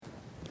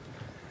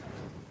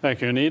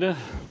Thank you, Anita.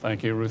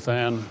 Thank you, Ruth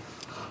Ann.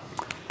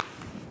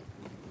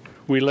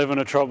 We live in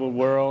a troubled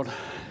world.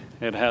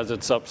 It has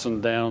its ups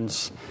and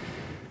downs.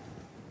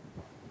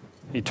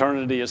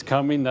 Eternity is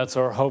coming. That's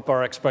our hope,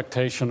 our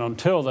expectation.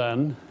 Until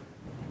then,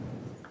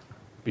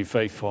 be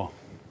faithful.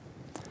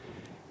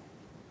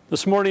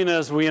 This morning,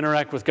 as we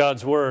interact with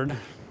God's Word,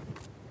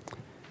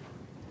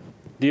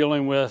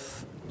 dealing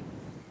with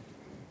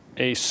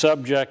a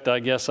subject, I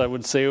guess I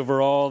would say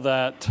overall,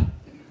 that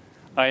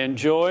I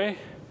enjoy,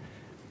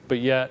 but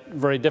yet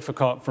very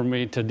difficult for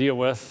me to deal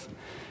with,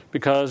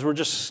 because we're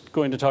just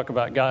going to talk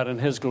about God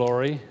and His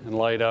glory in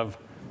light of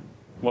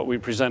what we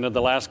presented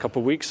the last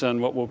couple of weeks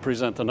and what we'll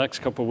present the next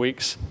couple of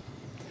weeks.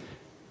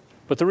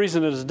 But the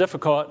reason it is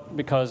difficult,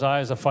 because I,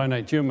 as a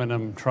finite human,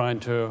 am trying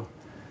to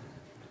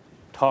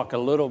talk a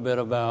little bit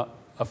about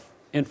an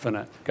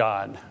infinite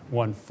God,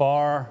 one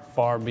far,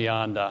 far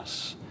beyond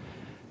us,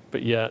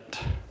 but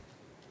yet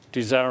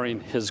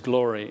desiring His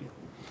glory.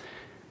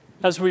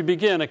 As we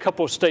begin, a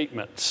couple of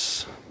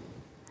statements.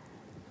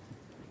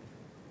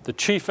 The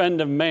chief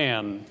end of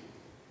man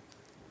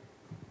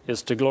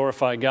is to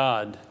glorify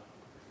God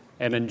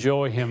and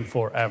enjoy Him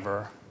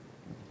forever.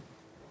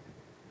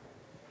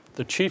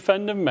 The chief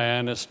end of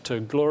man is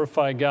to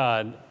glorify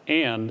God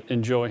and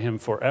enjoy Him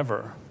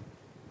forever.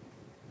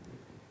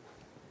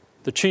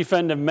 The chief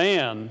end of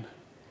man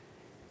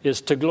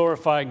is to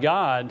glorify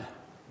God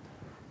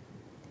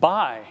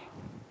by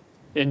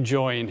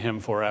enjoying Him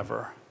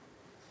forever.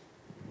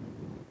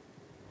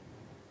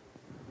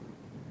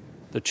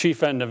 The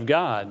chief end of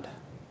God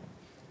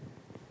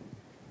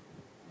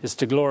is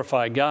to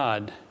glorify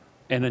God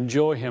and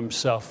enjoy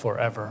Himself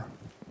forever.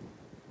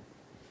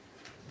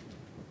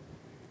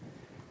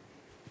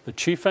 The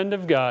chief end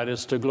of God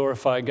is to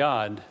glorify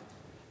God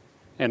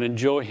and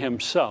enjoy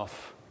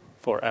Himself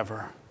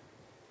forever.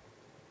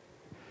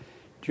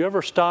 Do you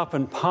ever stop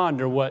and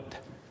ponder what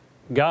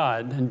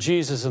God and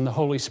Jesus and the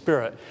Holy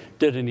Spirit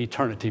did in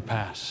eternity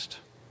past?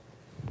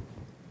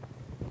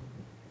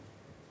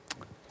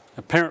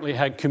 Apparently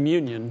had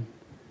communion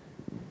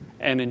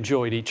and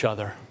enjoyed each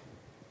other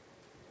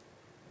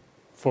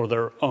for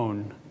their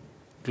own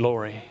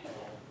glory.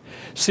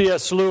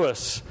 C.S.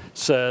 Lewis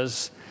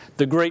says,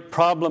 the great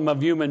problem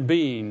of human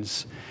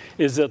beings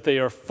is that they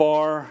are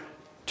far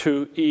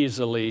too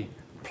easily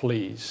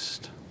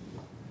pleased.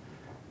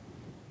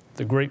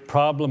 The great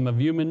problem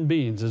of human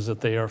beings is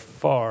that they are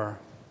far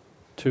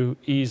too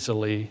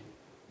easily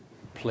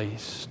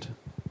pleased.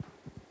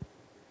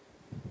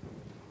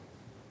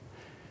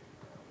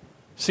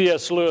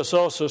 C.S. Lewis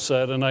also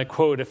said, and I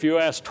quote, if you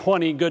ask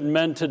 20 good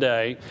men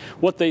today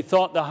what they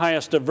thought the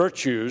highest of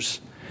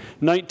virtues,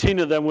 19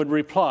 of them would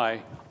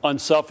reply,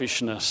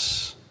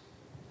 unselfishness.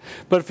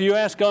 But if you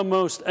ask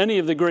almost any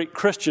of the great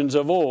Christians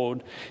of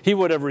old, he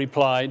would have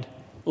replied,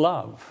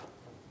 love.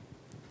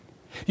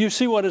 You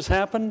see what has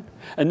happened?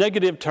 A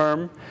negative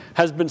term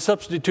has been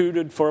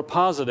substituted for a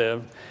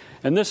positive,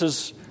 and this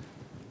is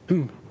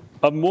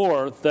of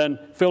more than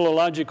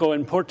philological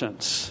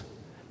importance.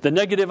 The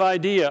negative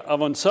idea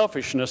of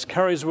unselfishness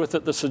carries with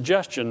it the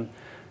suggestion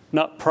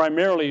not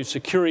primarily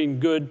securing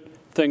good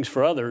things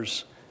for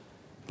others,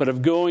 but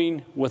of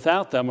going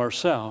without them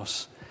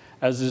ourselves,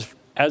 as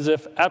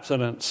if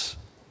abstinence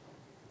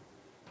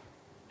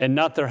and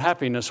not their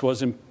happiness was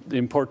the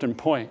important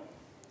point.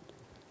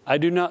 I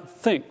do not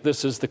think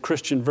this is the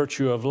Christian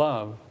virtue of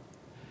love.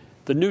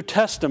 The New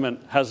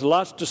Testament has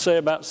lots to say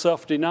about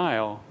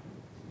self-denial,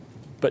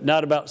 but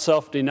not about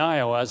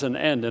self-denial as an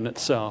end in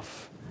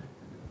itself.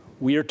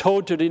 We are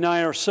told to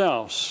deny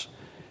ourselves,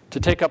 to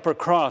take up our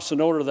cross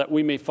in order that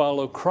we may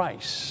follow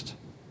Christ.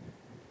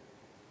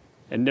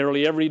 And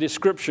nearly every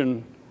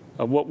description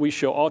of what we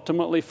shall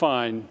ultimately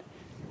find,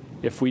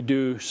 if we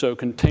do so,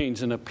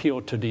 contains an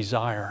appeal to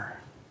desire.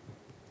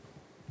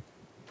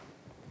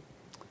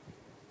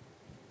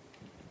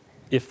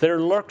 If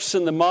there lurks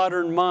in the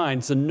modern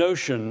minds the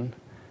notion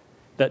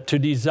that to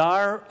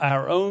desire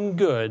our own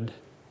good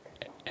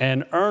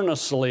and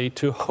earnestly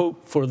to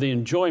hope for the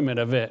enjoyment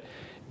of it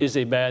is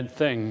a bad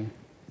thing,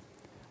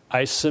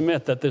 I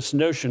submit that this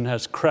notion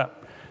has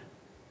crept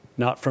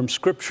not from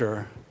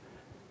Scripture,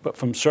 but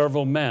from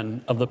several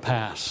men of the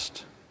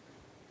past.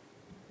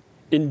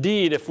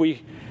 Indeed, if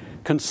we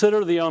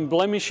consider the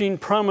unblemishing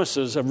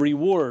promises of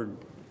reward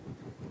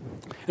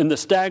and the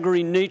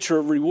staggering nature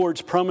of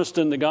rewards promised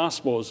in the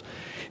Gospels,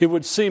 it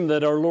would seem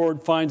that our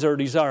Lord finds our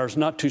desires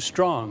not too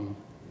strong,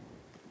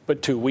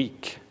 but too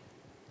weak.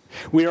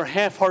 We are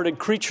half-hearted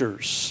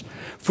creatures,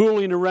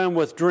 fooling around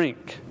with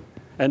drink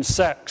and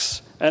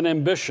sex and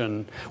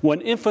ambition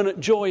when infinite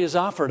joy is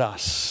offered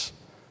us.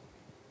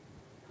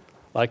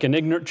 Like an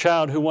ignorant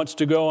child who wants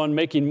to go on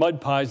making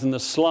mud pies in the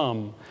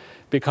slum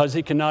because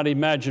he cannot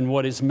imagine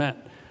what is meant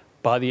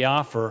by the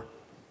offer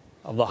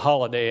of the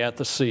holiday at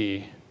the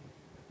sea.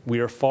 We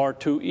are far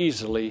too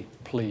easily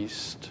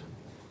pleased.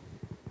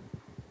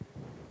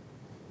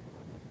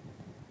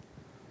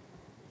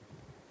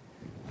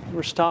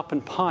 Ever stop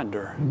and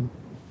ponder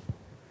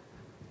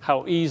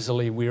how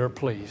easily we are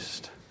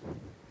pleased,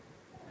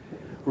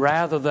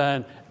 rather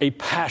than a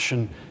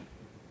passion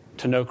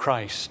to know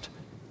Christ,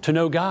 to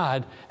know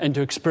God and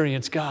to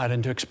experience God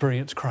and to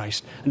experience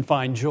Christ and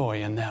find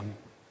joy in them.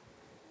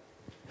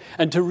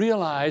 And to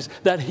realize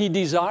that He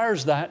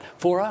desires that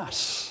for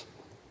us,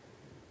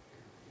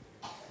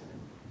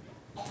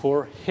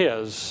 for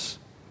His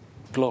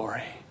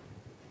glory.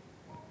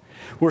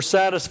 We're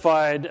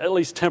satisfied, at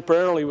least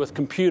temporarily, with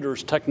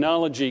computers,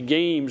 technology,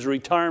 games,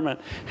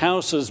 retirement,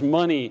 houses,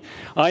 money,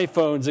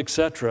 iPhones,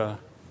 etc.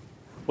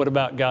 What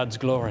about God's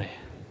glory?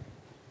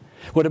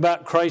 What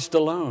about Christ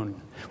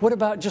alone? What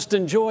about just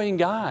enjoying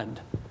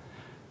God?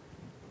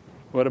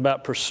 What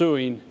about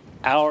pursuing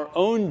our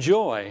own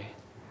joy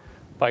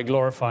by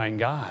glorifying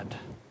God?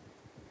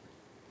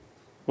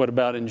 What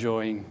about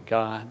enjoying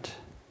God?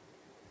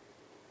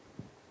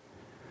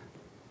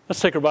 Let's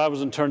take our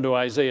Bibles and turn to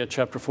Isaiah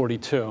chapter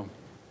 42.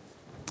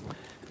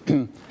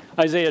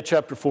 Isaiah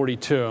chapter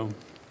 42.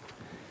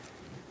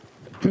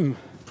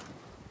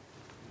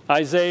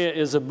 Isaiah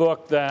is a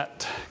book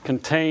that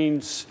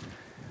contains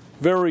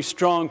very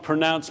strong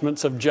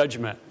pronouncements of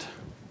judgment.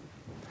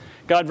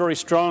 God very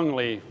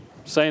strongly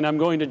saying, I'm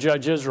going to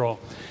judge Israel.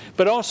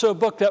 But also a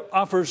book that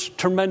offers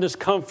tremendous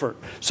comfort.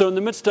 So in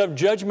the midst of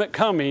judgment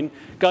coming,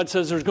 God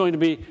says there's going to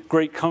be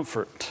great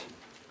comfort.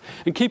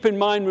 And keep in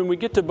mind when we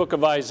get to the book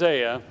of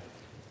Isaiah,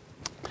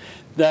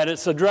 that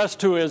it's addressed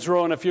to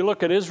Israel. And if you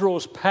look at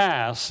Israel's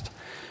past,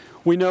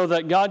 we know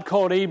that God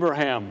called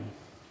Abraham.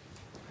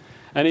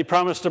 And He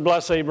promised to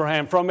bless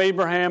Abraham. From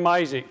Abraham,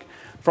 Isaac.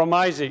 From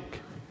Isaac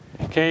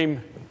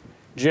came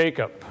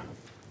Jacob.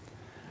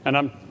 And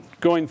I'm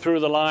going through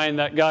the line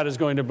that God is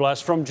going to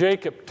bless. From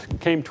Jacob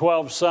came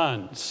 12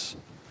 sons.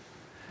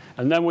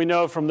 And then we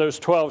know from those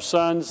 12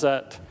 sons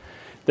that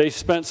they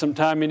spent some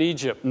time in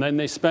Egypt. And then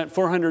they spent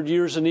 400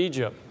 years in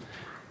Egypt.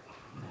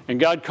 And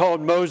God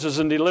called Moses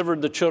and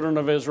delivered the children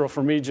of Israel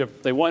from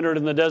Egypt. They wandered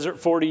in the desert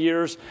 40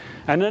 years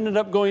and ended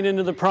up going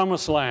into the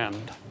promised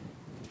land.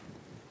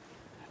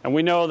 And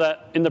we know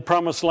that in the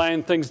promised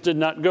land things did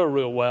not go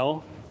real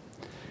well,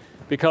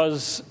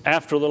 because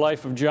after the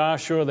life of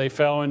Joshua they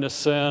fell into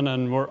sin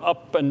and were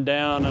up and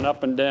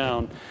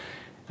down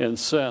in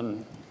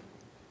sin.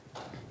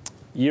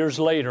 Years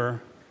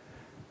later,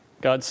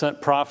 God sent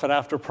prophet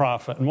after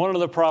prophet. And one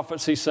of the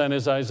prophets He sent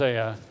is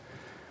Isaiah.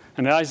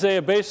 And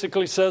Isaiah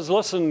basically says,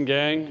 listen,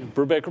 gang,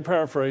 Brubaker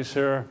paraphrase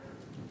here,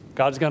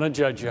 God's going to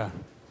judge you.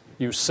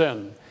 You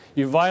sinned.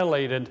 You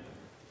violated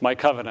my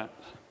covenant.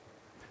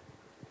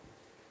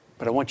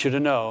 But I want you to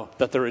know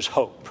that there is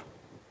hope.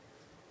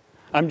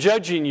 I'm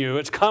judging you.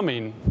 It's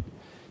coming.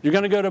 You're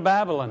going to go to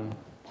Babylon.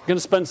 You're going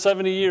to spend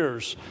 70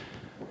 years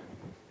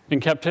in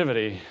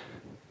captivity.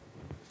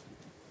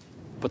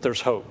 But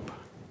there's hope.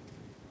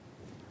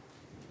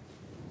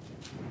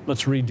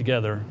 Let's read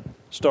together,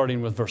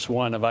 starting with verse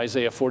 1 of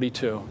Isaiah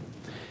 42.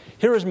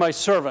 Here is my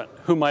servant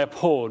whom I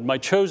uphold, my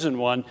chosen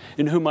one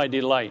in whom I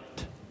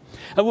delight.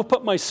 I will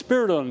put my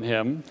spirit on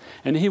him,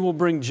 and he will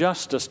bring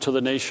justice to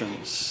the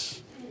nations.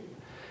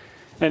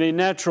 And a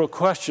natural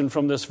question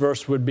from this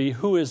verse would be,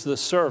 who is the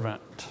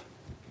servant?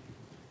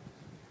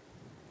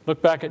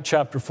 Look back at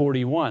chapter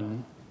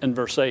 41 and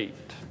verse 8.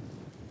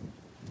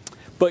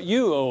 But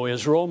you, O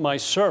Israel, my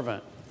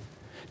servant,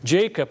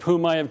 Jacob,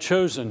 whom I have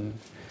chosen,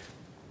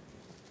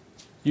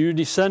 you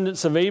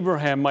descendants of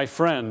Abraham, my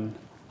friend,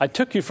 I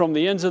took you from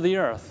the ends of the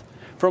earth.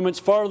 From its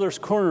farthest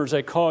corners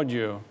I called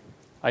you.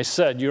 I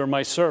said, you are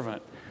my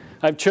servant.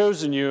 I've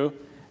chosen you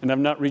and have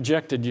not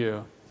rejected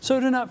you. So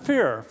do not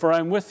fear, for I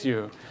am with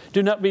you.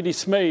 Do not be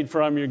dismayed,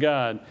 for I am your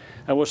God.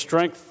 I will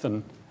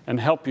strengthen and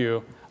help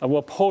you. I will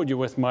uphold you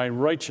with my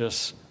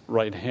righteous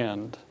right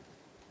hand.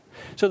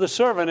 So the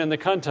servant in the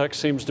context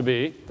seems to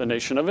be the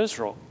nation of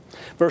Israel.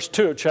 Verse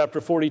 2 of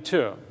chapter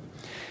 42.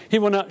 He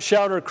will not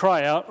shout or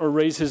cry out or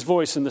raise his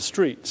voice in the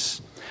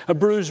streets. A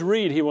bruised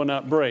reed he will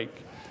not break,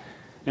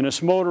 and a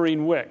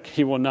smoldering wick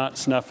he will not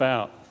snuff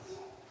out.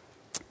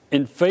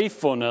 In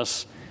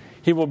faithfulness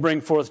he will bring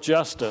forth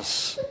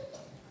justice.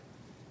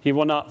 He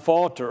will not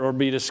falter or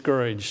be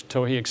discouraged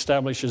till he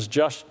establishes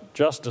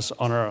justice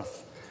on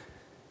earth.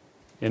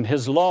 In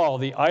his law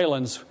the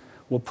islands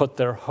will put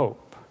their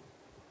hope.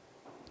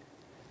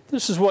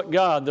 This is what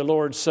God, the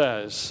Lord,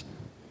 says.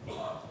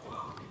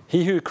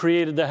 He who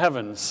created the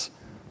heavens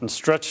and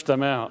stretched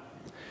them out,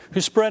 who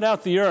spread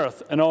out the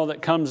earth and all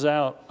that comes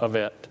out of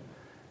it,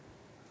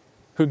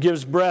 who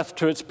gives breath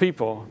to its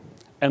people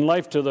and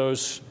life to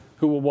those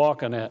who will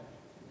walk on it.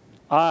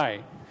 I,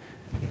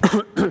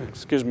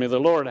 the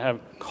Lord, have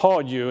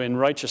called you in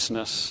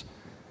righteousness.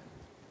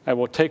 I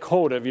will take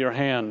hold of your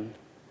hand.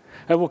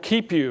 I will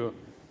keep you,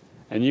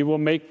 and will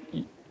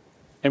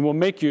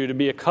make you to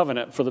be a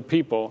covenant for the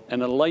people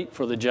and a light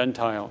for the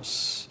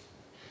Gentiles.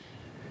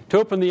 To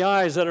open the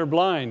eyes that are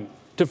blind,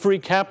 to free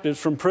captives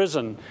from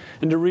prison,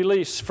 and to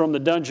release from the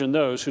dungeon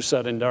those who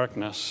sat in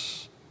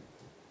darkness.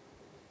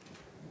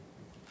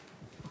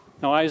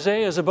 Now,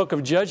 Isaiah is a book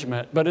of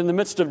judgment, but in the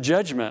midst of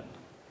judgment,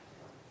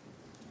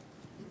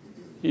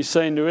 he's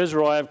saying to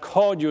Israel, I have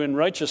called you in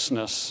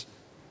righteousness.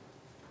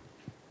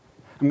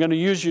 I'm going to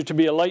use you to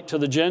be a light to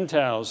the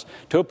Gentiles,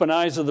 to open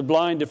eyes of the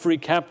blind, to free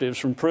captives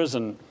from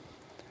prison,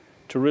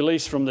 to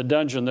release from the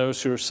dungeon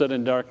those who are set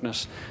in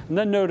darkness. And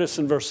then notice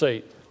in verse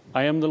 8,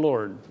 I am the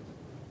Lord.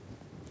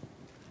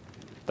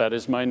 That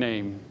is my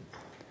name.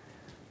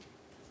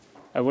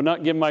 I will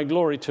not give my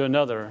glory to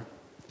another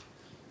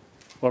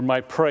or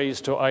my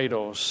praise to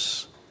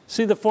idols.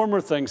 See, the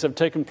former things have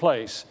taken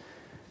place,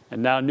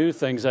 and now new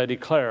things I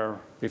declare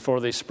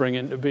before they spring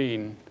into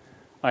being.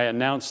 I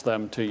announce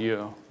them to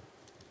you.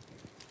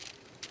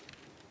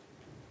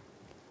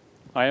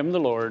 I am the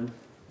Lord.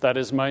 That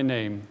is my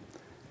name.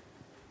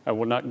 I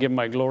will not give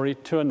my glory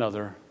to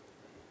another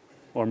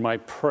or my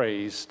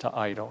praise to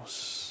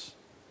idols.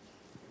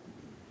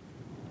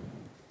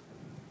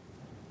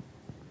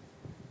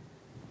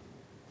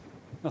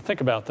 Now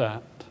think about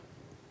that.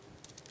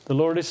 The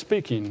Lord is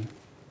speaking.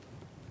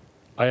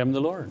 I am the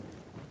Lord.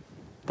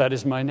 That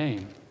is my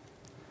name.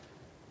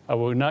 I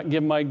will not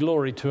give my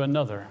glory to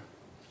another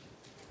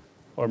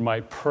or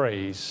my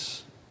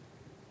praise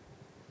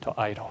to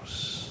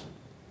idols.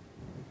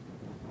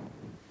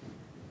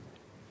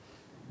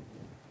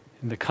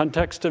 In the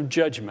context of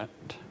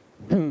judgment,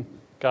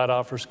 God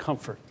offers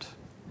comfort.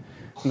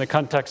 In the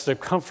context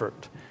of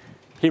comfort,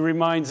 He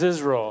reminds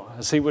Israel,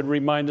 as He would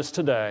remind us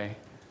today,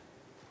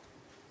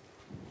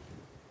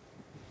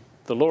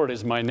 the Lord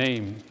is my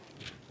name.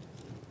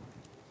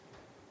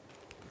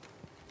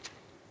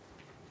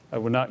 I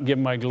will not give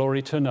my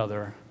glory to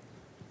another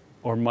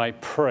or my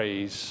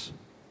praise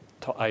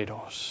to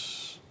idols.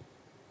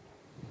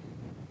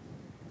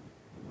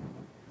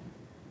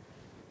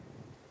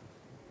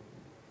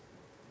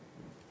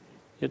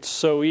 It's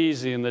so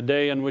easy in the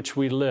day in which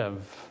we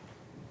live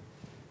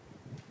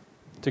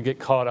to get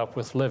caught up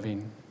with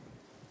living.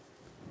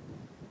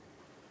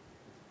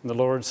 And the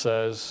Lord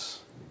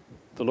says,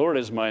 the Lord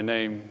is my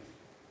name.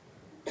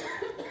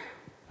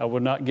 I will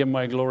not give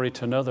my glory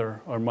to another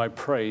or my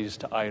praise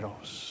to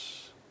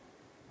idols.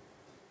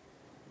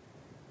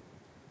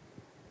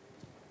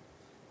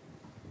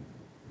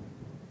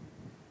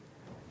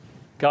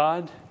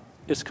 God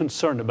is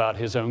concerned about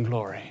His own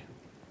glory.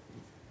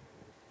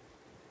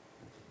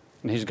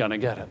 And He's going to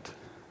get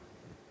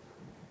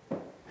it.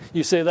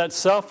 You say that's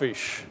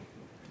selfish.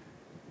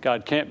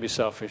 God can't be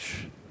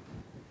selfish.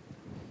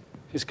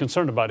 He's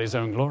concerned about His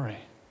own glory.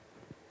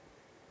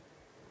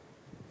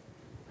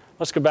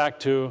 Let's go back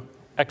to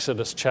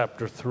Exodus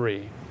chapter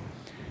 3.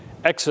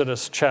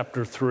 Exodus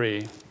chapter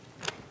 3.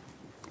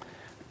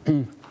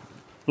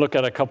 Look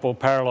at a couple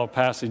parallel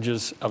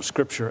passages of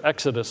Scripture.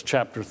 Exodus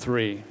chapter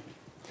 3.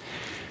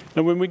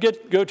 Now when we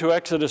go to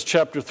Exodus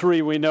chapter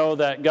 3, we know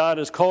that God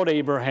has called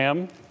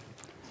Abraham.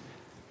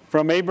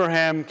 From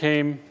Abraham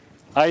came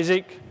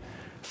Isaac.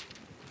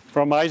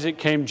 From Isaac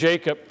came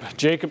Jacob.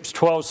 Jacob's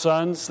 12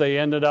 sons, they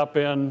ended up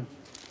in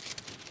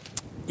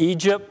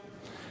Egypt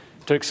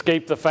to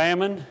escape the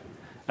famine.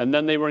 And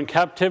then they were in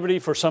captivity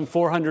for some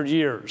 400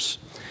 years.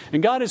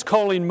 And God is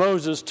calling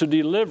Moses to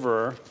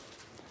deliver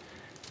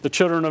the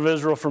children of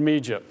Israel from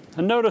Egypt.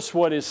 And notice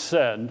what is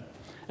said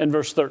in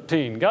verse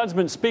 13. God's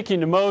been speaking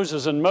to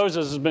Moses, and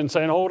Moses has been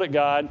saying, hold it,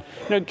 God.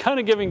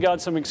 Kind of giving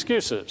God some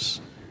excuses.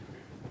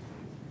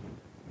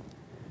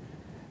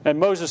 And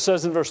Moses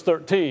says in verse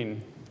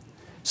 13,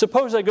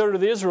 suppose I go to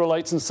the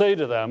Israelites and say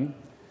to them,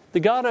 the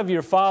God of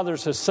your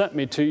fathers has sent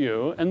me to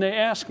you, and they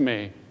ask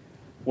me,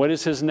 what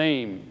is His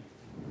name?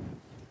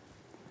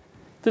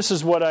 This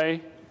is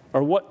then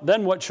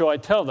what shall I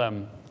tell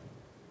them?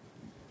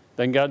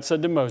 Then God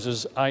said to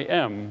Moses, I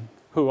am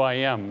who I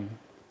am.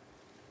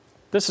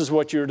 This is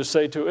what you're to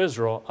say to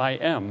Israel, I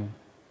am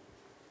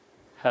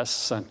has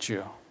sent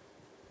you.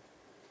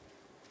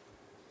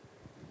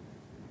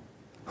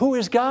 Who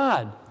is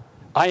God?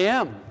 I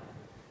am.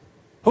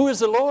 Who is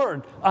the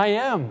Lord? I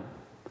am.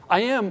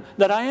 I am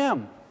that I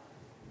am.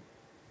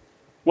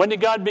 When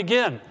did God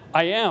begin?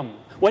 I am.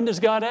 When does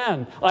God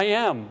end? I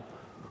am.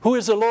 Who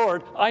is the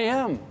Lord? I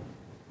am.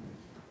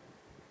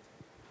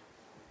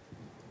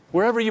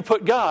 Wherever you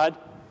put God,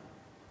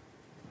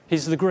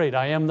 He's the great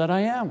I am that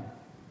I am.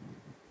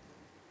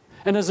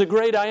 And as the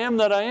great I am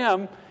that I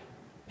am,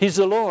 He's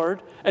the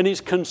Lord, and He's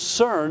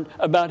concerned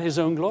about His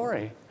own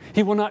glory.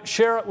 He will not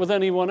share it with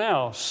anyone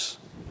else.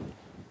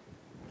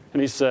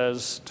 And He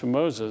says to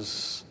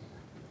Moses,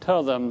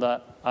 tell them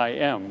that I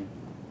am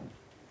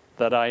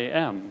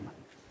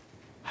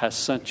has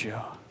sent you.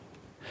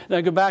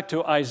 Now go back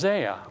to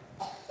Isaiah.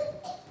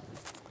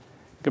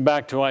 Go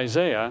back to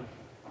Isaiah.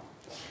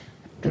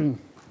 And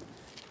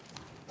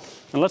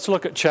let's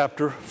look at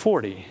chapter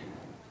 40.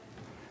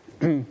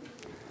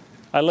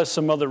 I list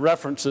some other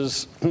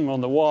references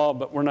on the wall,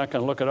 but we're not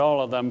going to look at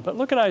all of them. But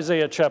look at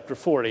Isaiah chapter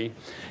 40.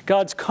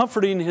 God's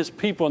comforting His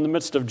people in the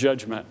midst of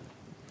judgment.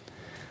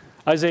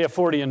 Isaiah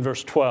 40 and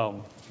verse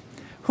 12.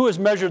 Who has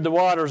measured the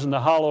waters in the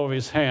hollow of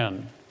His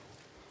hand?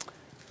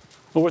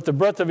 Or with the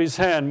breadth of His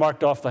hand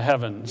marked off the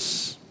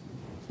heavens?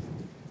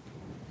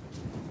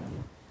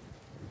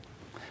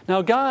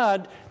 Now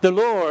God, the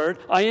Lord,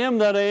 I am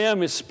that I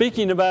am, is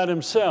speaking about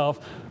Himself.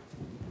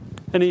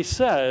 And He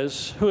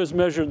says, who has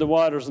measured the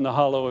waters in the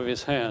hollow of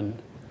His hand?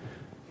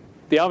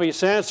 The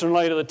obvious answer in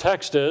light of the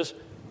text is,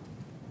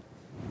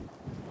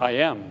 I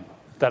am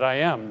that I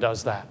am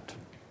does that.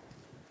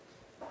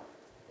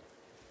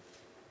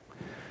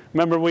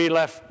 Remember we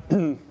left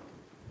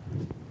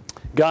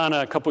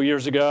Ghana a couple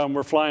years ago, and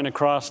we're flying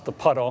across the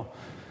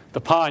pond,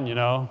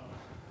 the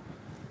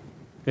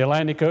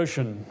Atlantic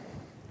Ocean.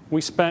 We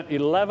spent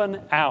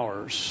 11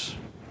 hours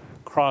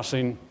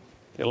crossing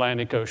the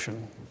Atlantic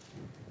Ocean.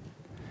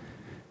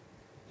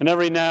 And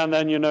every now and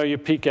then, you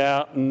peek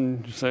out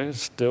and say,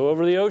 still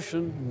over the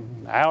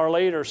ocean. An hour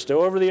later,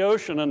 still over the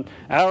ocean. An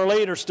hour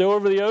later, still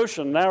over the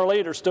ocean. An hour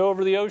later, still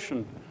over the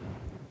ocean.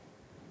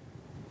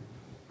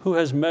 Who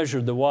has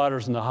measured the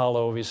waters in the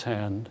hollow of his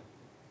hand?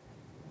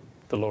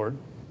 The Lord.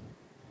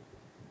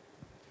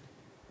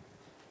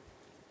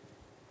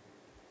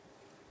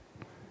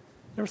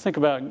 You ever think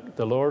about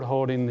the Lord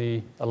holding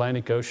the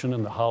Atlantic Ocean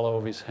in the hollow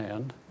of his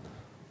hand?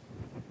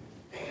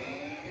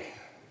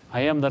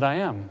 I am that I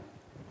am.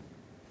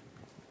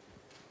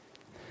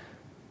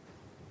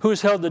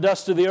 Who's held the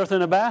dust of the earth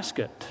in a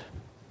basket?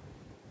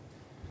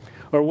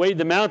 Or weighed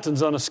the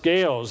mountains on the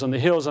scales and the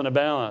hills on a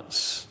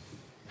balance?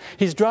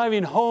 He's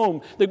driving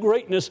home the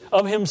greatness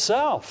of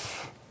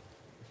himself.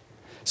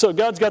 So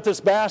God's got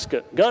this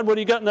basket. God, what do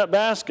you got in that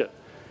basket?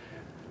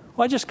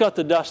 Well, I just got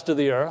the dust of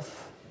the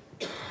earth.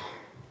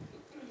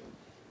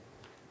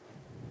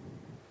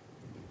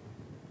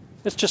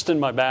 It's just in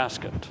my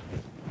basket.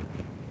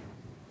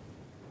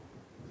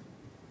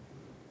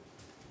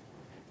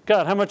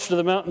 God, how much do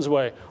the mountains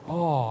weigh?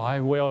 Oh, I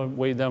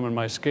weighed them in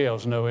my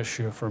scales. No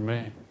issue for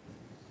me.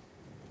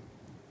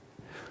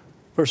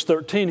 Verse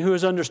 13, who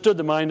has understood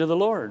the mind of the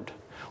Lord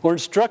or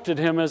instructed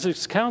him as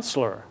his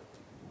counselor?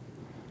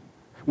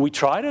 We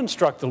try to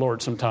instruct the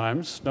Lord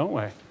sometimes, don't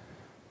we?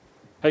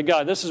 Hey,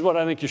 God, this is what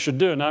I think you should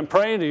do. And I'm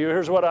praying to you.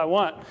 Here's what I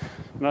want.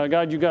 Now,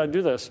 God, you got to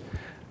do this.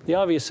 The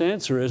obvious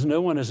answer is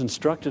no one has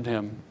instructed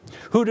him.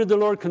 Who did the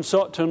Lord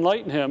consult to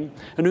enlighten him,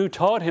 and who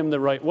taught him the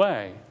right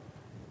way?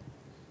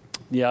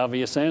 The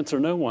obvious answer,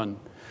 no one.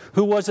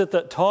 Who was it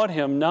that taught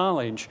him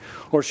knowledge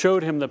or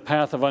showed him the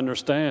path of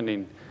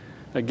understanding?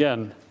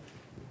 Again,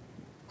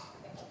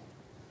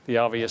 the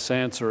obvious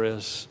answer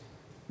is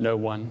no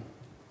one.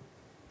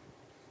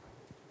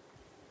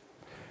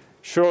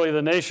 Surely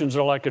the nations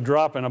are like a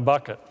drop in a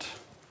bucket.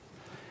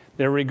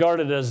 They're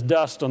regarded as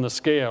dust on the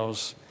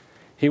scales.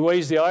 He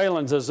weighs the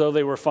islands as though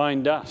they were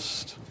fine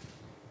dust.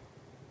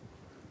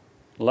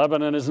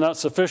 Lebanon is not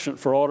sufficient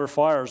for altar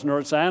fires, nor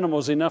its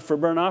animals enough for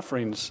burnt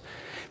offerings.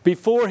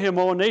 Before him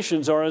all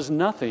nations are as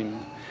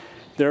nothing.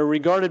 They're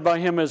regarded by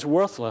him as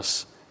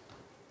worthless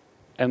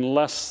and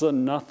less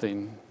than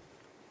nothing.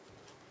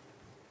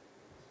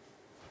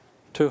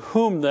 To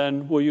whom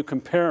then will you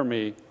compare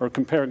me or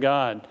compare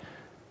God?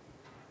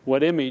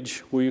 What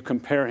image will you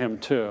compare him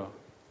to?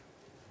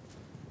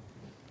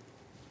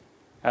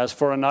 As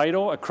for an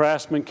idol, a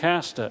craftsman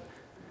cast it,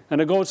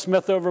 and a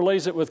goldsmith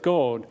overlays it with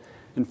gold,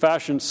 and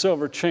fashions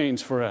silver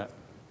chains for it.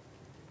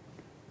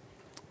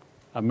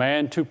 A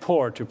man too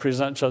poor to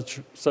present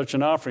such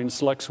an offering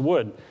selects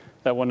wood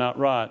that will not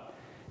rot.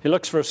 He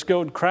looks for a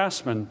skilled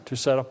craftsman to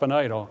set up an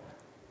idol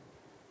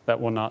that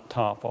will not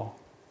topple.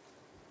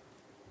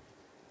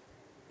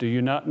 Do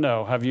you not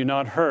know? Have you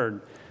not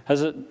heard?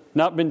 Has it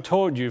not been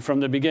told you from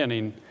the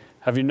beginning?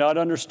 Have you not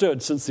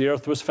understood since the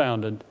earth was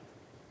founded?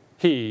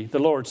 He, the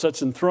Lord,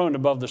 sits enthroned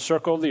above the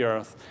circle of the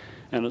earth,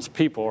 and its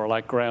people are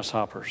like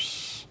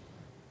grasshoppers.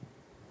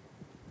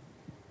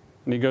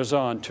 And he goes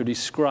on to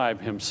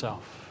describe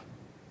himself.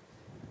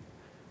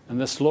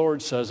 And this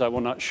Lord says, I will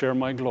not share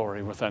my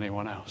glory with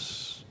anyone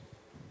else.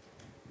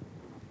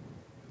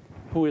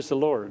 Who is the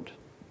Lord?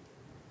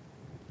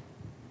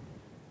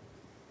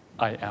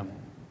 I am.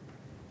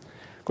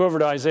 Go over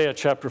to Isaiah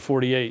chapter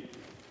 48,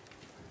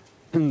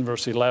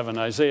 verse 11.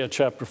 Isaiah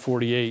chapter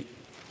 48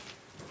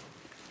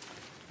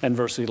 and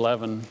verse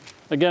 11.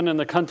 Again, in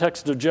the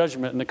context of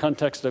judgment, in the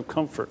context of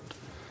comfort.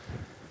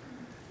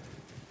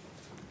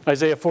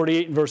 Isaiah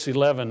 48 verse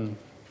 11.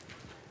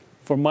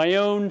 For my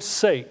own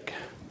sake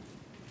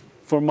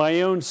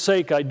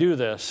I do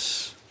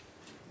this.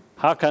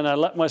 How can I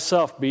let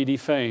myself be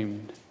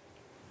defamed?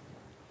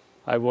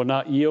 I will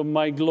not yield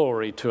my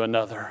glory to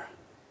another.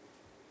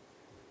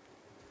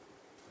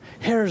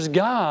 Here's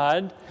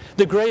God,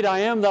 the great I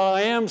am that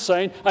I am,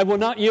 saying, I will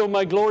not yield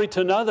my glory to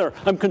another.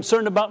 I'm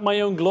concerned about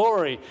my own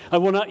glory. I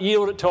will not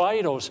yield it to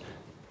idols.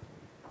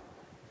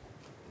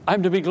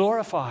 I'm to be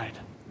glorified.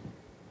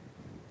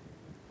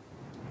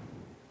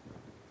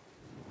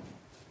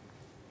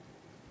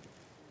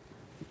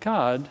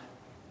 God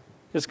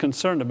is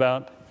concerned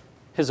about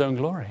his own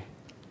glory.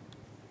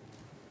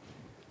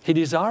 He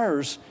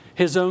desires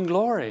his own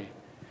glory.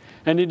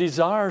 And he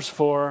desires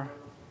for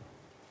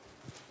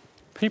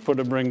people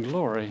to bring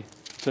glory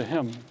to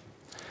him.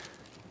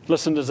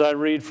 Listen as I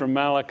read from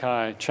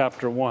Malachi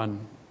chapter 1,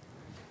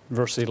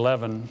 verse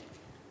 11.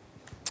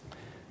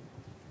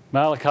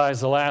 Malachi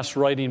is the last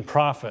writing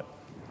prophet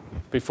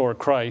before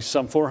Christ,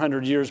 some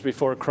 400 years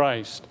before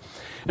Christ.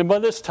 And by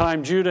this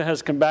time, Judah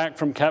has come back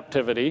from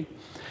captivity.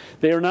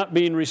 They are not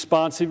being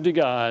responsive to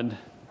God.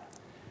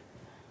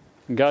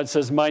 And God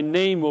says, my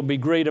name will be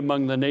great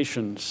among the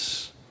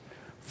nations.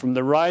 From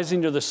the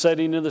rising to the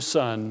setting of the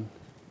sun,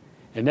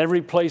 in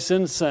every place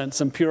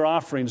incense and pure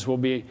offerings will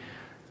be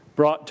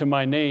brought to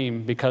my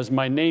name, because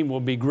my name will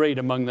be great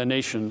among the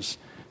nations,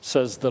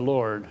 says the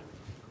Lord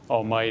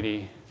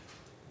Almighty.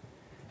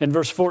 In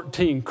verse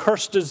 14,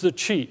 cursed is the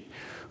cheat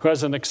who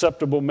has an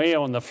acceptable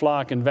male in the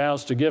flock and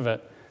vows to give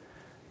it,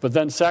 but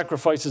then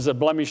sacrifices a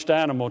blemished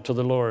animal to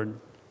the Lord.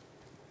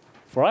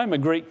 For I am a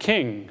great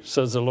king,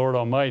 says the Lord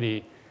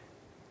Almighty,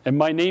 and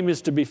my name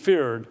is to be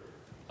feared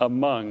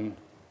among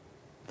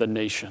the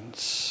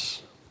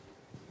nations.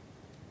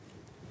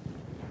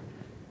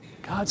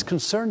 God's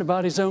concerned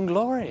about his own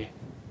glory.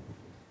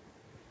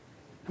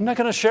 I'm not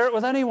going to share it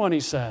with anyone, he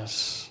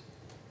says,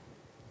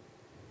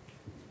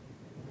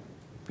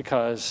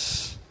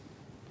 because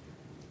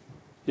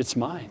it's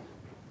mine.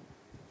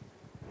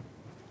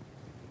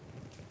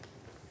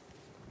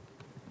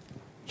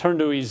 Turn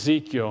to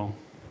Ezekiel,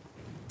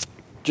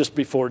 just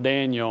before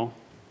Daniel.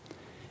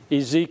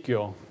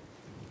 Ezekiel.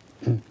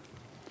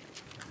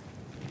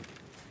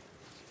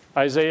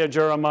 Isaiah,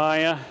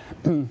 Jeremiah,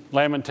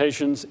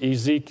 Lamentations,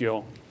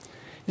 Ezekiel.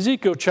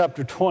 Ezekiel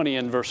chapter 20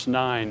 and verse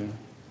 9.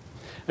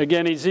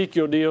 Again,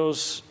 Ezekiel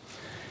deals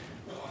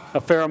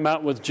a fair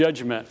amount with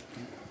judgment.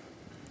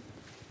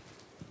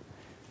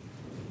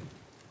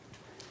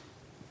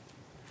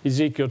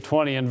 Ezekiel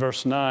 20 and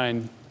verse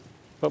 9.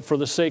 But for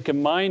the sake of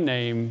my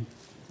name,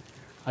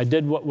 I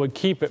did what would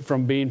keep it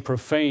from being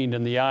profaned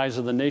in the eyes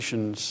of the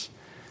nations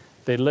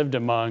they lived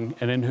among,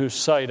 and in whose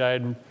sight I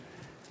had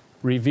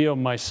revealed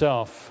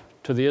myself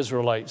to the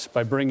Israelites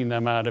by bringing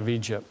them out of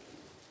Egypt.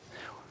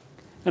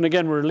 And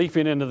again, we're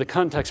leaping into the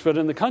context, but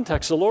in the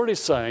context, the Lord is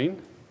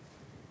saying,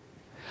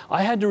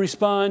 I had to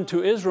respond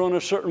to Israel in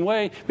a certain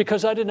way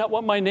because I did not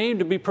want my name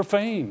to be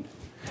profaned,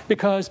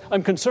 because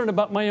I'm concerned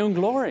about my own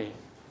glory.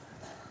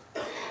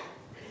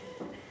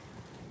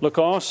 Look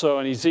also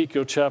in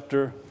Ezekiel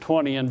chapter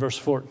 20 and verse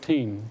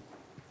 14.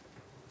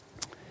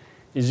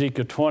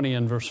 Ezekiel 20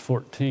 and verse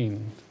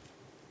 14.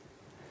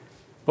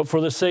 But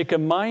for the sake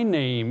of my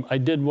name, I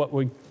did what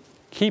would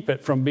keep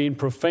it from being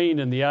profaned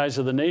in the eyes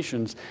of the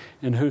nations,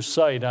 in whose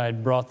sight I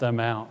had brought them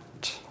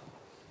out.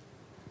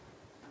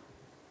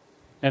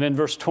 And in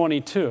verse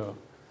 22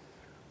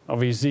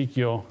 of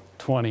Ezekiel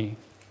 20.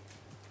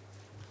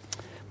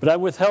 But I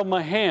withheld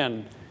my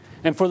hand,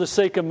 and for the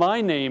sake of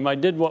my name, I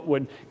did what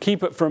would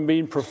keep it from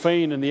being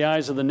profaned in the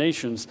eyes of the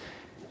nations,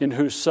 in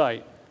whose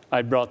sight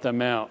I brought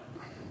them out.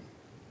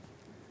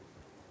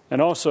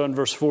 And also in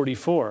verse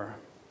 44,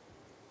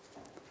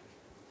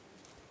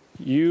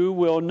 you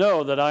will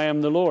know that I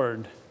am the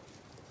Lord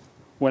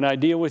when I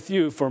deal with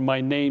you for my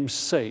name's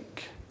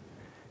sake,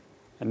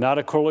 and not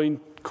according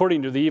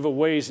to the evil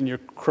ways and your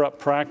corrupt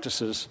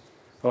practices,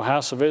 O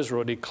house of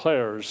Israel,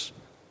 declares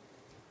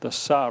the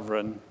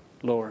sovereign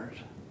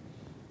Lord.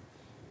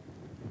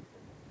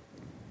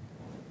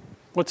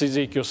 What's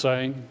Ezekiel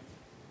saying?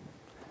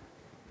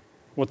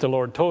 What the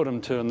Lord told him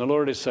to, and the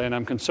Lord is saying,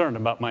 I'm concerned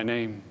about my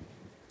name.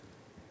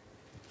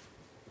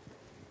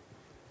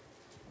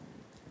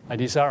 I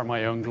desire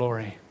my own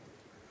glory.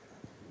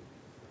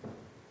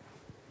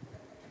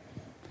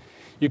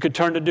 You could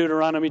turn to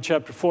Deuteronomy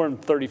chapter 4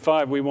 and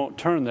 35. We won't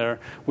turn there.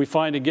 We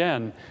find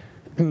again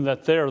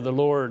that there the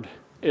Lord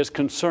is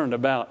concerned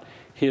about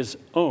his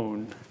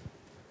own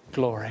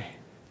glory.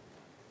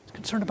 He's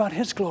concerned about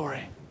his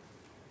glory.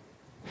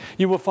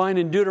 You will find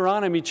in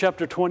Deuteronomy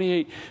chapter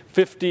 28,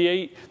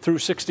 58 through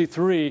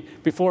 63,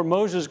 before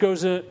Moses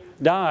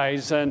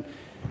dies and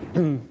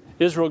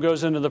Israel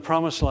goes into the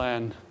promised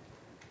land,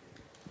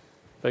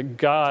 that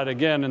God,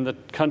 again, in the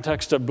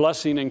context of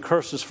blessing and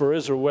curses for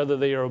Israel, whether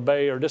they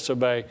obey or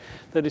disobey,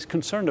 that he's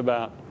concerned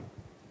about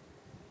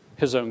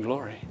his own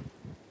glory.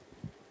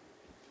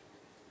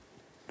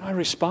 I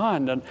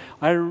respond and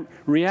I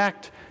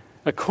react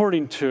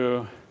according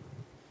to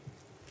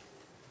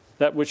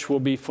that which will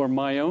be for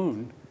my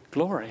own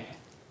glory.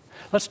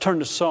 Let's turn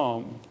to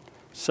Psalm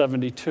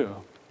 72.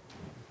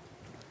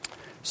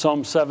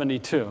 Psalm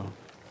 72.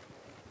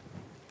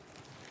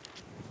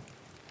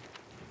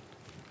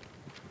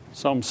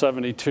 Psalm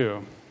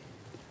 72,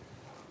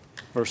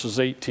 verses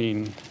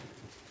 18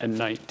 and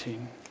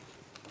 19.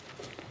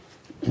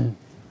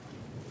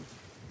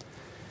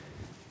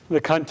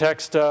 The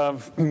context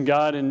of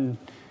God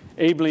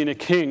enabling a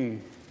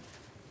king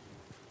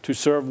to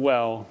serve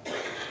well.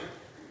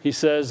 He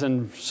says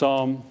in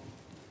Psalm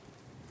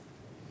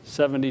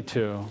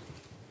 72,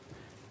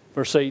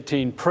 verse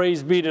 18,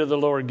 praise be to the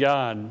Lord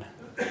God,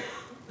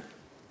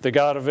 the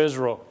God of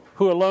Israel,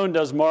 who alone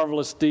does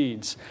marvelous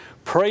deeds.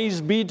 Praise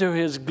be to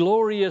his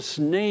glorious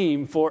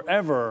name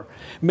forever.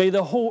 May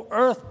the whole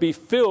earth be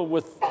filled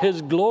with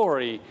his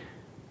glory.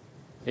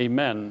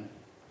 Amen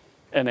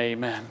and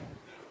amen.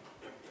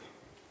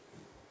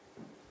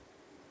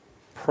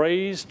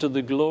 Praise to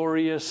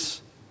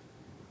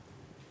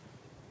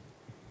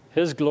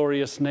his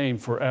glorious name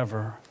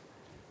forever.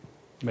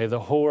 May the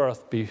whole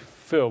earth be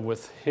filled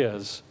with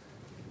his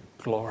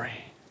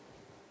glory.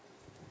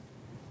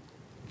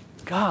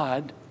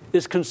 God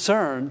is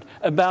concerned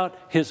about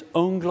his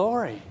own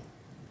glory.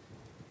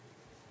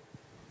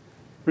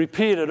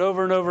 Repeat it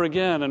over and over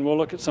again, and we'll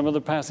look at some of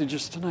the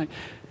passages tonight.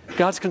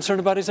 God's concerned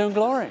about his own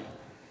glory.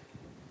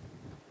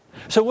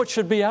 So what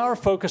should be our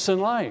focus in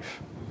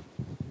life?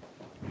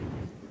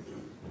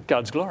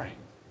 God's glory.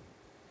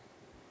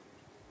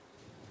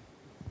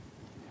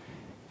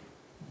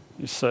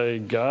 You say,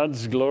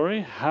 God's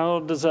glory? How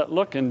does that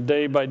look in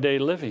day-by-day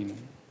living?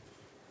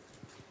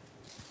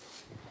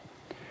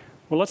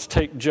 Well, let's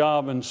take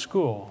job and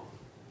school.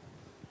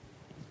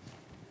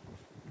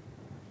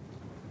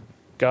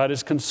 God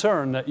is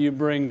concerned that you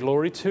bring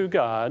glory to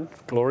God,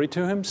 glory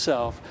to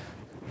Himself,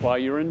 while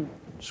you're in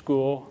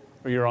school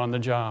or you're on the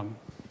job.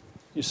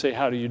 You say,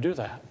 how do you do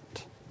that?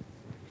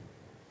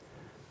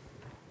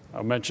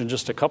 I'll mention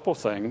just a couple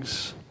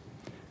things.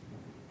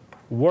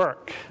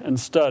 Work and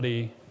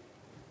study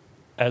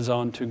as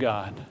unto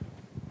God.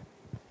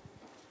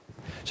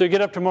 So you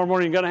get up tomorrow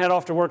morning, you're going to head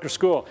off to work or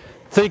school,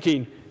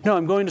 thinking, no,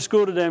 I'm going to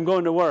school today, I'm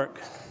going to work.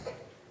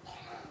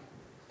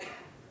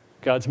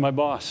 God's my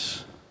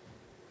boss.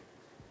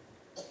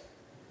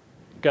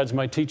 God's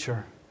my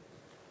teacher.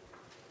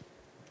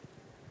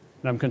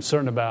 And I'm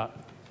concerned about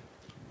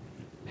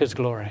His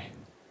glory.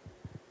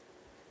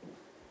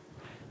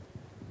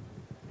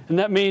 And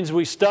that means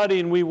we study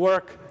and we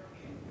work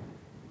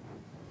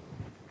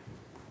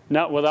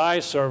not with eye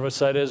service,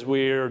 that is,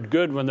 we're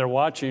good when they're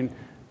watching,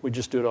 we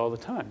just do it all the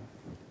time.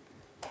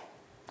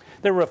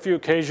 There were a few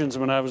occasions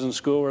when I was in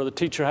school where the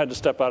teacher had to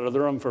step out of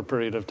the room for a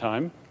period of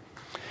time.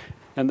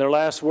 And their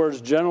last words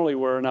generally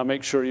were, now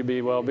make sure you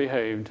be well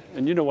behaved.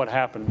 And you know what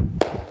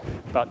happened?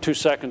 About 2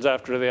 seconds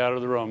after they're out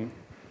of the room,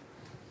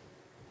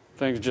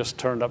 things just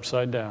turned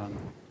upside down.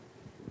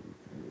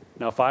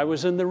 Now, if I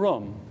was in the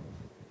room,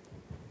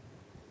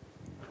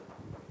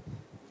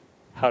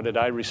 how did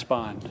I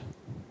respond?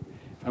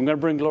 If I'm going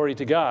to bring glory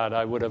to God,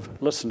 I would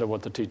have listened to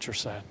what the teacher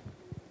said.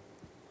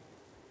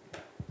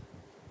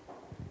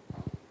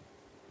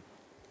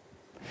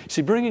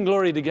 See, bringing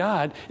glory to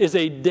God is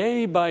a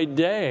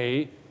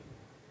day-by-day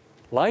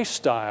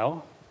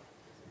lifestyle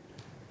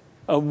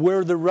of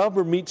where the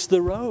rubber meets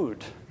the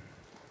road.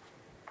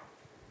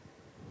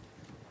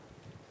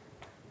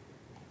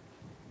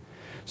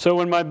 So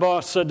when my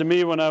boss said to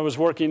me when I was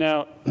working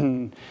out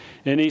in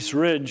East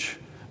Ridge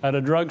at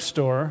a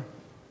drugstore,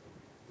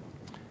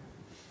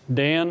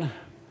 Dan,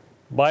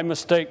 by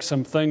mistake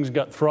some things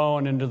got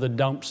thrown into the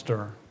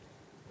dumpster.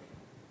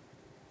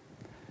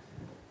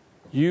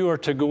 You are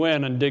to go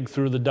in and dig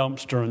through the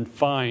dumpster and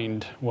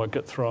find what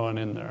got thrown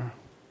in there.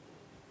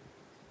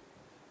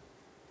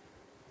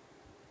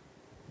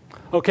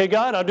 Okay,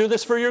 God, I'll do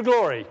this for your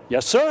glory.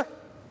 Yes, sir.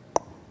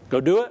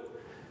 Go do it.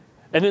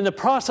 And in the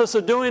process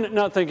of doing it,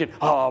 not thinking,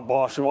 oh,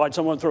 boss, why'd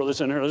someone throw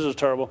this in here? This is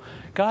terrible.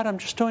 God, I'm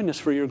just doing this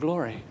for your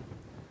glory.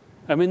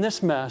 I'm in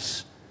this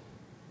mess,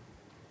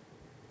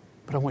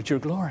 but I want your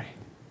glory.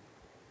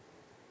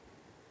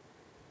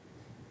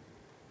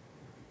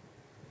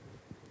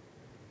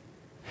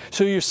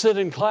 So you sit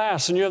in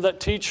class and you have that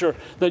teacher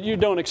that you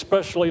don't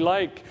especially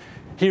like.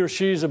 He or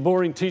she's a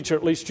boring teacher,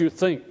 at least you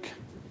think.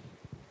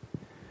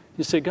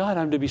 You say, God,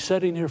 I'm to be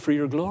sitting here for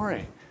your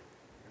glory.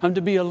 I'm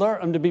to be alert.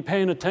 I'm to be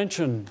paying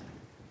attention.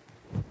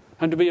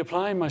 I'm to be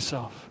applying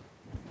myself.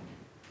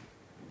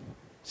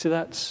 See,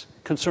 that's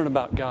concern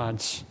about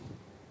God's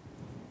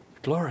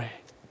glory.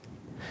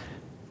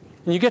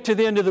 And you get to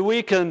the end of the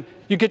week and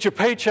you get your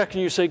paycheck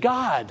and you say,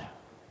 God,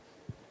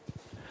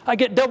 I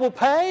get double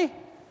pay?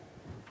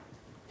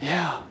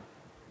 Yeah.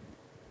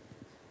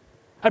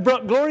 I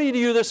brought glory to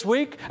you this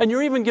week, and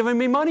you're even giving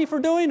me money for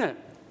doing it.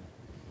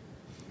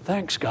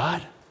 Thanks,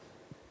 God.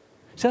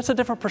 See, that's a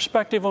different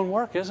perspective on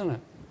work, isn't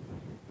it?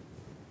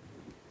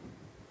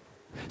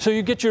 So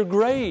you get your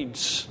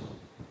grades,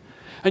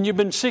 and you've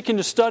been seeking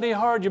to study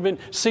hard. You've been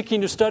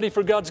seeking to study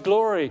for God's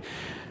glory.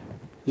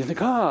 You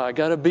think, I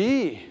got a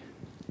B.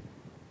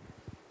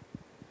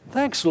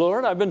 Thanks,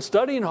 Lord. I've been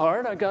studying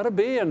hard. I got a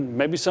B, and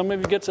maybe some of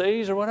you gets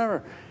A's or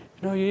whatever.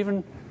 You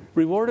even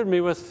rewarded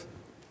me with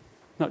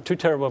not too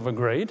terrible of a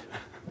grade.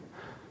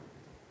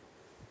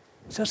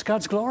 That's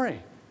God's glory.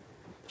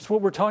 That's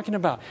what we're talking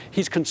about.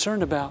 He's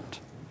concerned about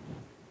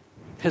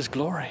His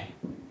glory.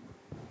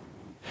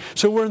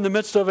 So we're in the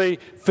midst of a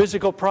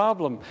physical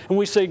problem, and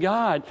we say,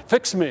 God,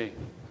 fix me.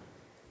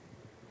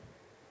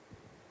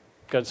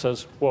 God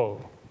says,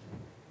 whoa,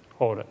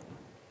 hold it.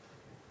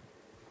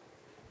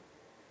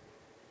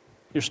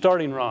 You're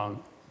starting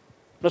wrong.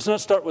 Let's not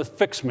start with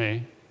fix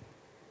me.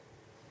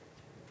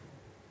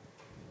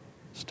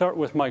 Start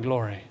with my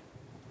glory.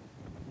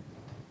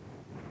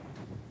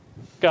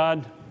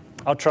 God,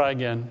 I'll try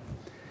again.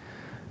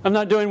 I'm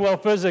not doing well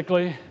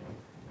physically.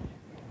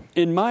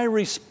 In my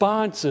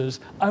responses,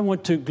 I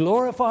want to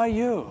glorify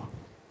you.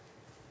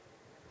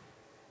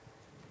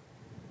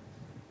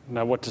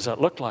 Now, what does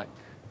that look like?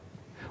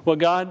 Well,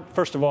 God,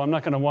 first of all, I'm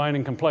not going to whine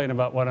and complain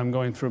about what I'm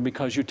going through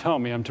because you tell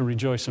me I'm to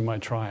rejoice in my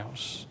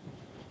trials.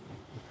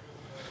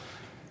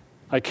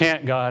 I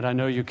can't, God. I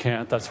know you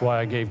can't. That's why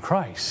I gave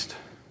Christ.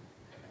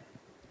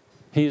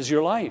 He is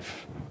your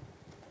life.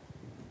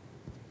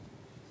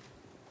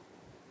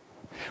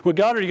 Well,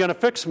 God, are you going to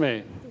fix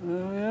me?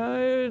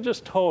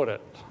 Just hold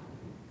it.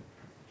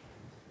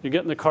 You're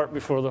getting the cart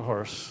before the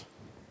horse.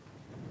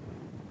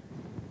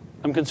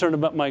 I'm concerned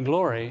about my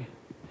glory,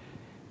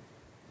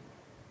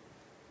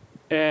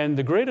 And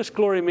the greatest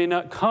glory may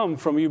not come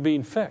from you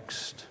being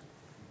fixed.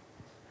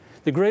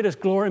 The greatest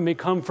glory may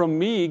come from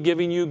me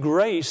giving you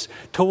grace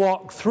to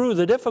walk through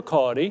the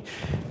difficulty,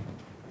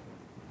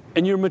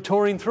 and you're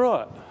maturing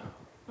through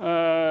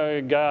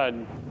it.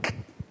 God,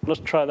 let's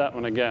try that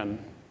one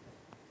again.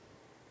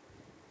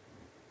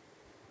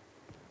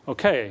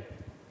 Okay.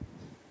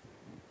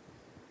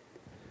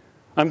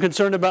 I'm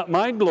concerned about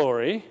my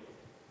glory.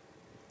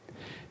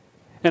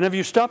 And have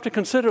you stopped to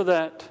consider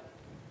that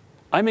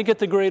I may get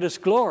the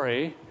greatest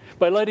glory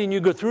by letting you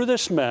go through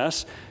this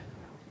mess,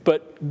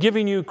 but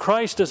giving you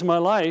Christ as my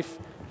life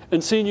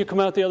and seeing you come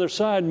out the other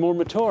side more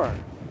mature?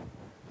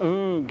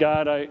 Oh,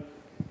 God,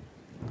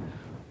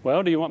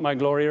 well, do you want my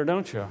glory or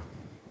don't you?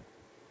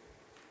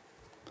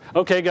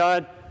 Okay,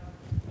 God,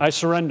 I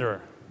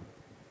surrender.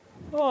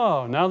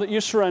 Oh, now that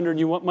you surrender and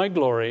you want my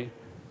glory,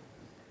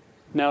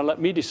 now let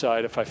me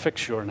decide if I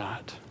fix you or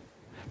not.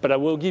 But I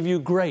will give you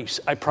grace.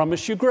 I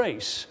promise you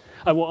grace.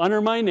 I will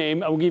honor my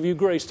name. I will give you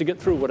grace to get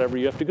through whatever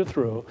you have to go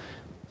through.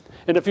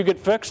 And if you get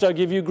fixed, I'll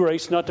give you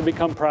grace not to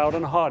become proud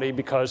and haughty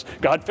because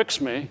God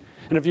fixed me.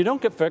 And if you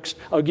don't get fixed,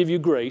 I'll give you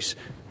grace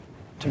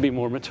to be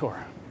more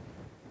mature.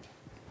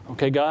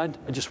 Okay, God,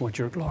 I just want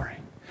your glory.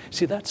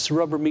 See, that's the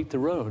rubber meet the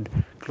road.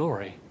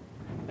 Glory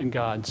and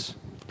God's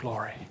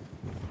glory.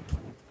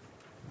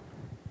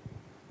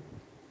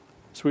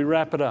 So we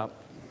wrap it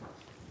up.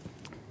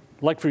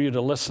 I'd like for you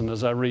to listen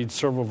as I read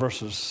several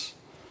verses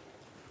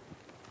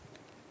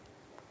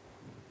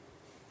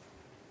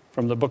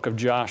from the book of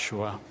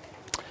Joshua.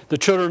 The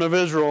children of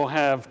Israel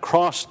have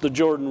crossed the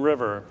Jordan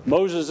River.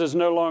 Moses is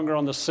no longer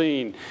on the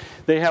scene.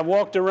 They have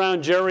walked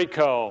around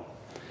Jericho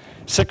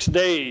 6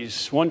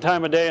 days, one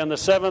time a day. On the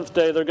seventh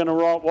day, they're going to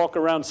walk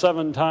around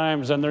 7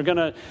 times, and they're going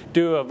to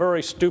do a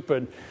very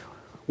stupid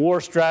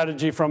war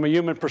strategy from a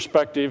human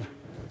perspective.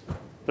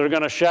 They're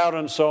going to shout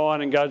and so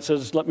on, and God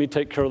says, let me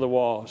take care of the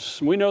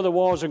walls. We know the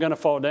walls are going to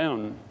fall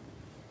down.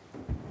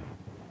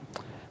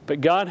 But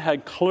God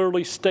had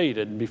clearly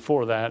stated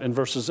before that in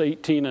verses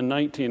 18 and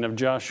 19 of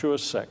Joshua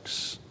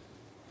 6,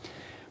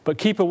 but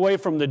keep away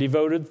from the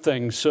devoted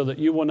things so that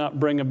you will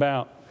not bring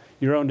about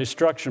your own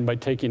destruction by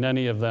taking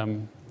any of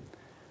them.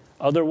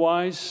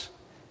 Otherwise,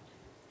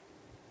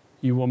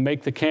 you will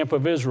make the camp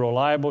of Israel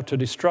liable to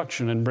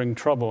destruction and bring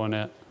trouble in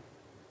it.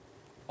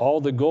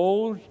 All the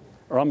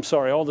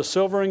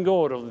silver and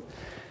gold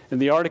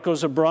and the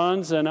articles of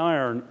bronze and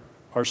iron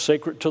are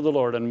sacred to the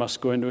Lord and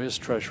must go into his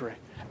treasury.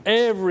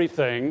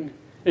 Everything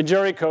in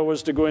Jericho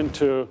was to go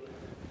into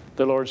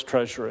the Lord's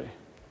treasury.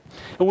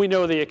 And we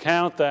know the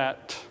account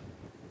that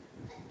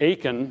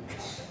Achan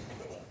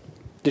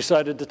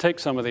decided to take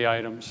some of the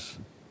items.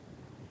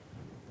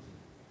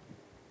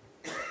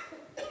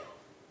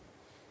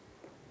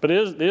 But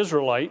the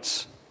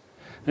Israelites,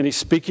 and he's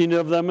speaking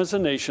of them as a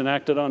nation,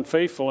 acted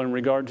unfaithful in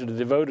regard to the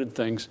devoted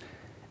things.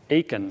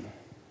 Achan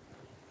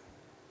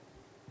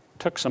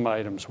took some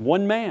items.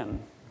 One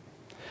man.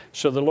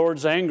 So the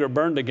Lord's anger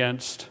burned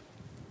against,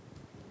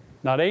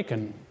 not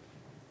Achan,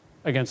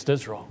 against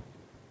Israel,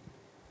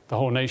 the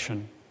whole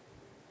nation,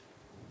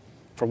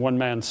 for one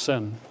man's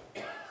sin.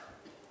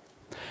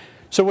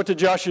 So what did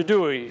Joshua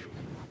do?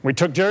 We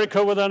took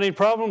Jericho without any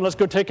problem. Let's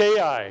go take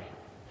Ai.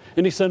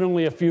 And he sent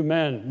only a few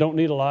men. Don't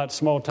need a lot,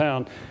 small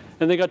town.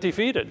 And they got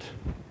defeated.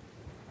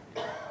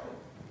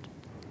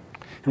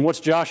 And what's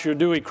Joshua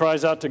do? He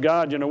cries out to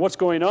God, what's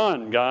going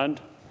on, God?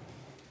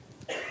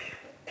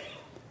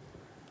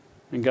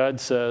 And God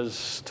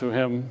says to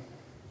him,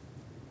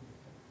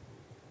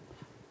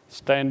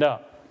 stand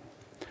up.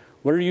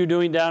 What are you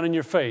doing down in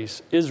your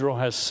face? Israel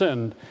has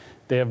sinned.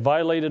 They have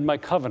violated my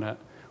covenant,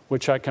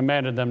 which I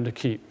commanded them to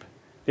keep.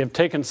 They have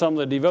taken some of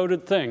the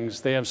devoted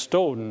things. They have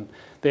stolen.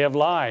 They have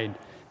lied.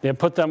 They have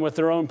put them with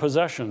their own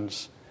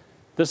possessions.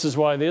 This is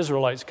why the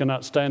Israelites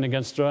cannot stand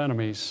against their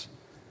enemies.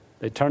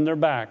 They turn their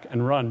back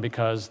and run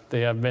because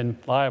they have been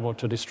liable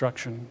to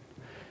destruction.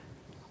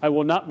 I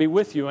will not be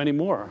with you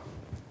anymore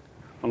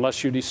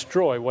unless you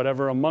destroy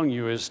whatever among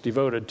you is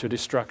devoted to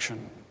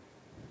destruction.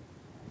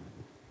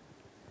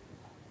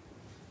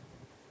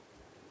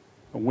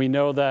 We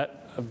know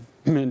that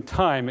in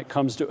time it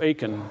comes to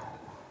Achan.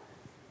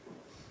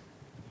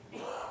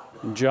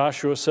 And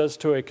Joshua says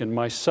to Achan,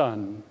 my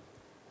son,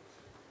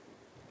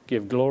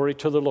 give glory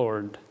to the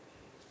Lord,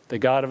 the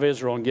God of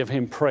Israel, and give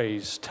him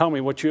praise. Tell me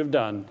what you have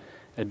done,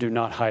 and do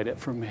not hide it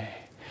from me.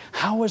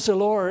 How was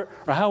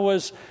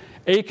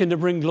Achan to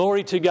bring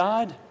glory to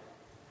God?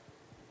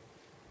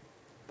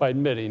 By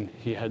admitting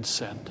he had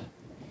sinned.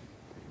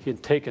 He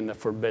had taken the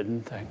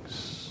forbidden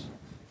things.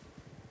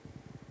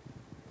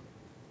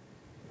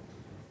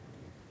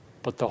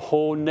 But the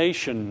whole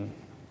nation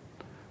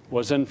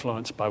was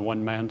influenced by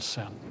one man's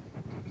sin.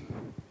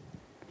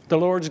 The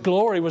Lord's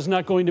glory was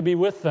not going to be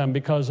with them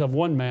because of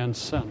one man's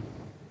sin.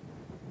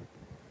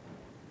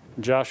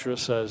 Joshua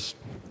says,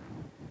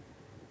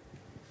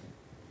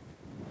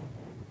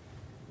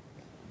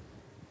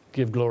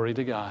 give glory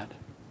to God.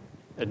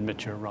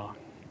 Admit you're wrong.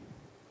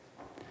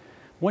 I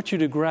want you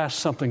to grasp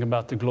something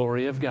about the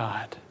glory of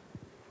God.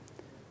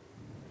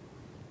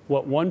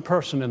 What one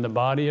person in the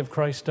body of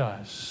Christ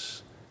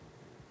does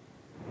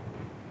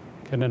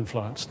can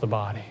influence the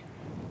body.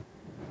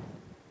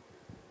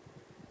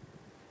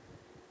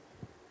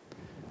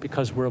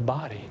 Because we're a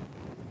body.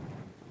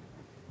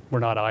 We're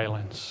not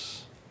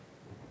islands.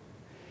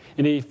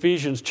 In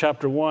Ephesians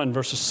chapter 1,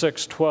 verses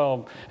 6,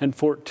 12, and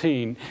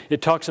 14,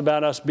 it talks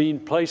about us being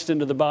placed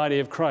into the body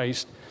of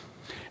Christ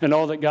and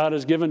all that God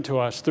has given to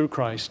us through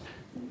Christ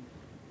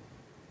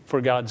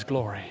for God's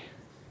glory.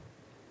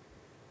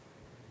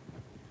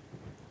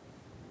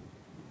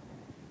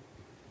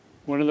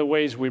 One of the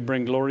ways we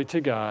bring glory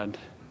to God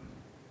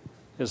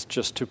is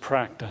just to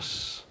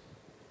practice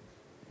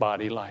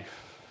body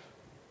life.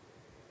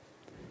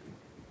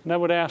 And I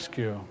would ask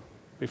you,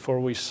 before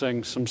we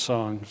sing some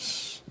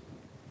songs,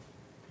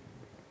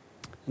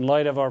 in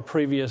light of our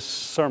previous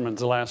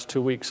sermons the last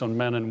 2 weeks on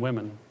men and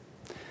women,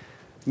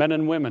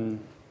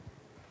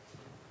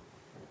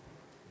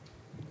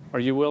 are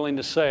you willing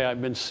to say,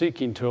 I've been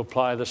seeking to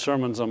apply the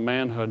sermons on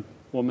manhood,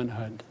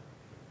 womanhood?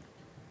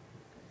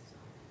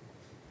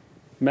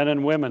 Men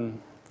and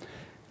women,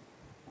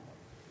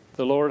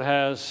 the Lord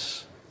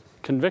has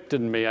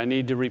convicted me. I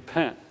need to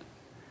repent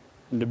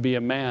and to be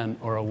a man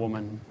or a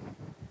woman.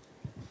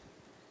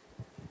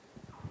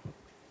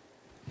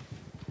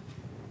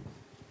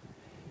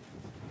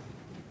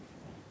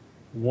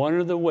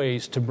 One of the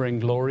ways to bring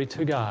glory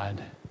to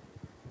God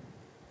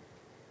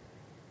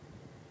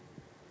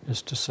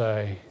is to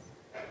say,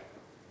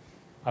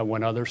 I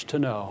want others to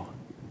know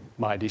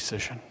my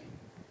decision.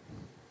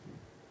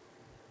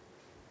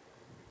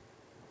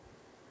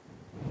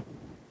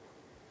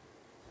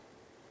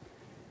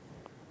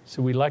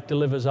 So we like to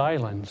live as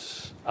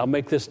islands. I'll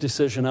make this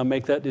decision, I'll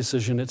make that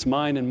decision. It's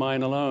mine and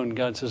mine alone.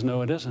 God says,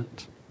 no, it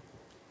isn't.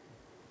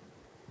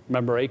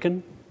 Remember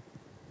Achan?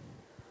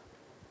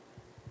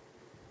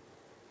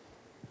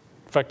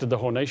 Affected the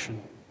whole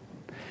nation.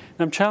 And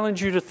I'm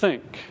challenging you to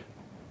think,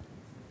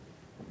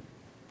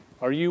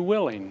 are you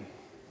willing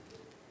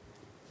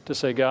to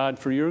say, God,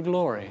 for your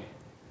glory,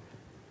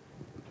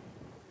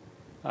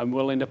 I'm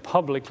willing to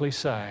publicly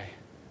say,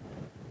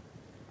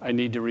 I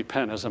need to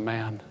repent as a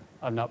man.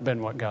 I've not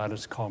been what God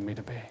has called me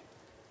to be.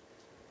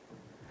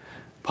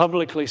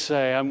 Publicly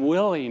say, I'm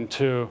willing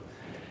to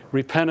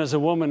repent as a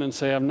woman and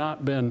say, I've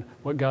not been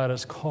what God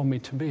has called me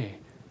to be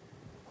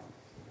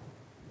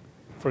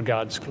for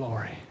God's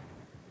glory.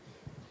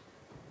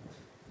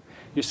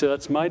 You say,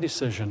 that's my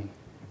decision.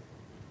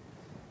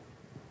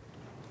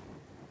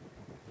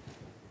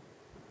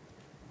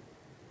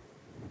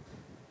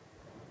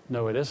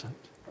 No, it isn't.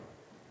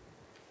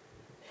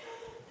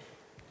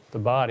 The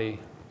body,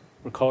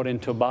 we're called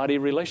into a body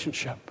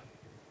relationship.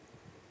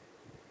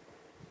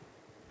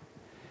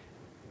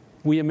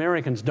 We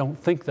Americans don't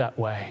think that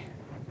way.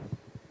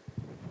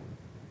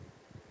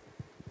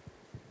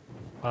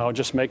 I'll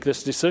just make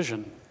this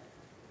decision.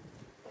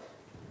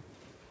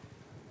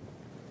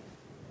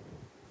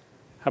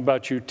 How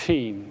about you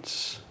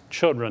teens,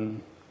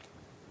 children?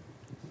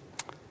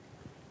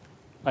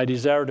 I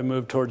desire to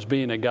move towards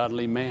being a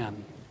godly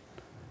man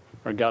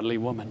or a godly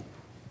woman.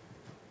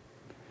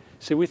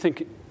 See, we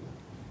think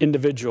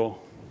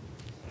individual.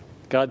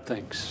 God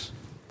thinks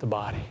the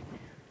body.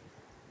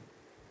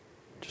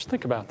 Just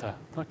think about that.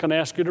 I'm not going to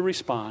ask you to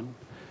respond,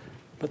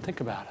 but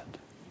think about it.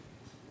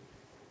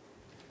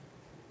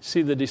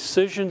 See, the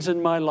decisions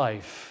in my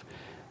life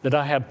that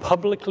I have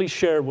publicly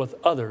shared with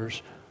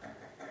others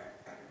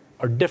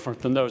are different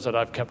than those that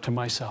I've kept to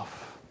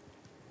myself.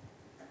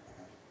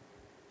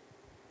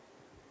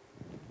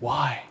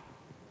 Why?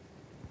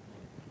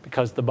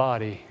 Because the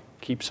body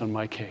keeps on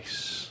my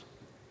case.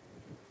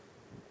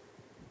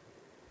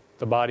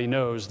 The body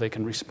knows they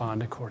can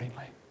respond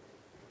accordingly.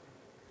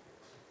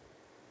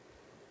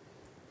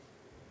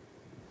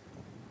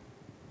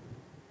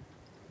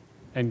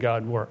 And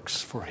God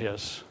works for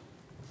His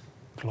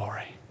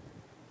glory.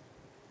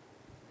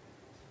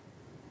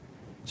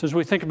 So as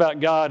we think about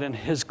God and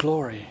His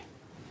glory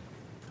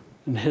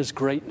and His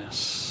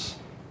greatness,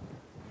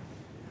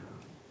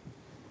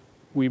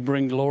 we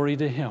bring glory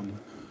to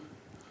Him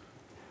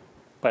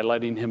by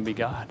letting Him be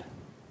God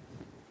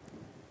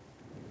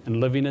and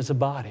living as a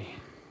body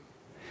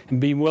and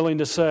being willing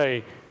to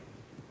say,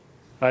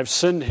 I've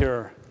sinned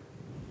here.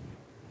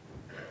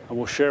 I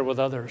will share with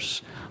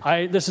others.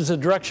 This is the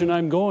direction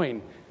I'm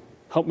going.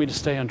 Help me to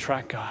stay on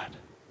track, God.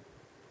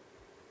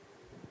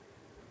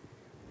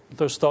 With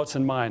those thoughts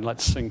in mind,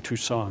 let's sing 2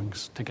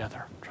 songs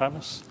together.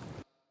 Travis?